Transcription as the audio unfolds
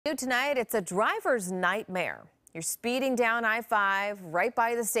Tonight, it's a driver's nightmare. You're speeding down I-5 right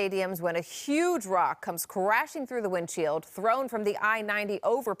by the stadiums when a huge rock comes crashing through the windshield, thrown from the I-90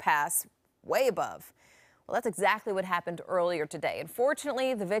 overpass way above. Well, that's exactly what happened earlier today.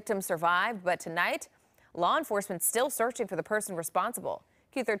 Unfortunately, the victim survived, but tonight, law enforcement's still searching for the person responsible.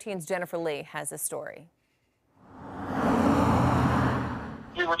 Q13's Jennifer Lee has this story.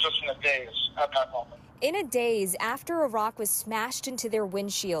 We were just in a daze at that moment. In a daze after a rock was smashed into their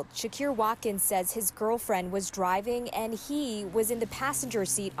windshield, Shakir Watkins says his girlfriend was driving and he was in the passenger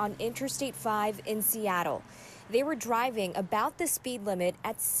seat on Interstate 5 in Seattle. They were driving about the speed limit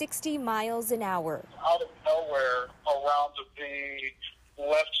at 60 miles an hour. Out of nowhere, around the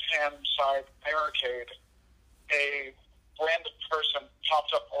left-hand side barricade, a random person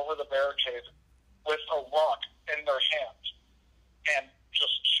popped up over the barricade with a rock in their hand and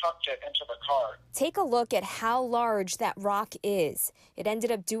just chucked it into the car. Take a look at how large that rock is. It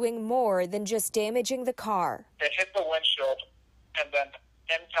ended up doing more than just damaging the car. It hit the windshield and then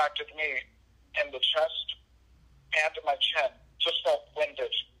impacted me in the chest and my chin. Just felt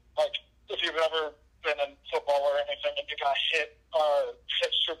winded. Like if you've ever been in football or anything and you got hit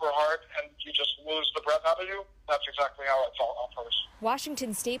super hard and you just lose the breath out of you, that's exactly how it felt on first.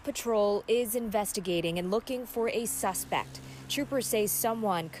 Washington State Patrol is investigating and looking for a suspect. Troopers say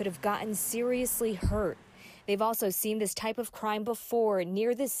someone could have gotten seriously hurt. They've also seen this type of crime before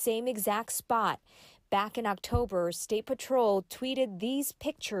near the same exact spot. Back in October, State Patrol tweeted these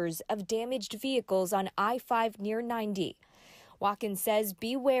pictures of damaged vehicles on I-5 near 90. Watkins says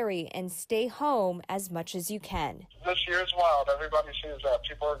be wary and stay home as much as you can. This year is wild. Everybody sees that.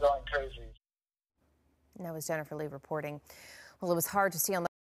 People are going crazy. And that was Jennifer Lee reporting. Well, it was hard to see on the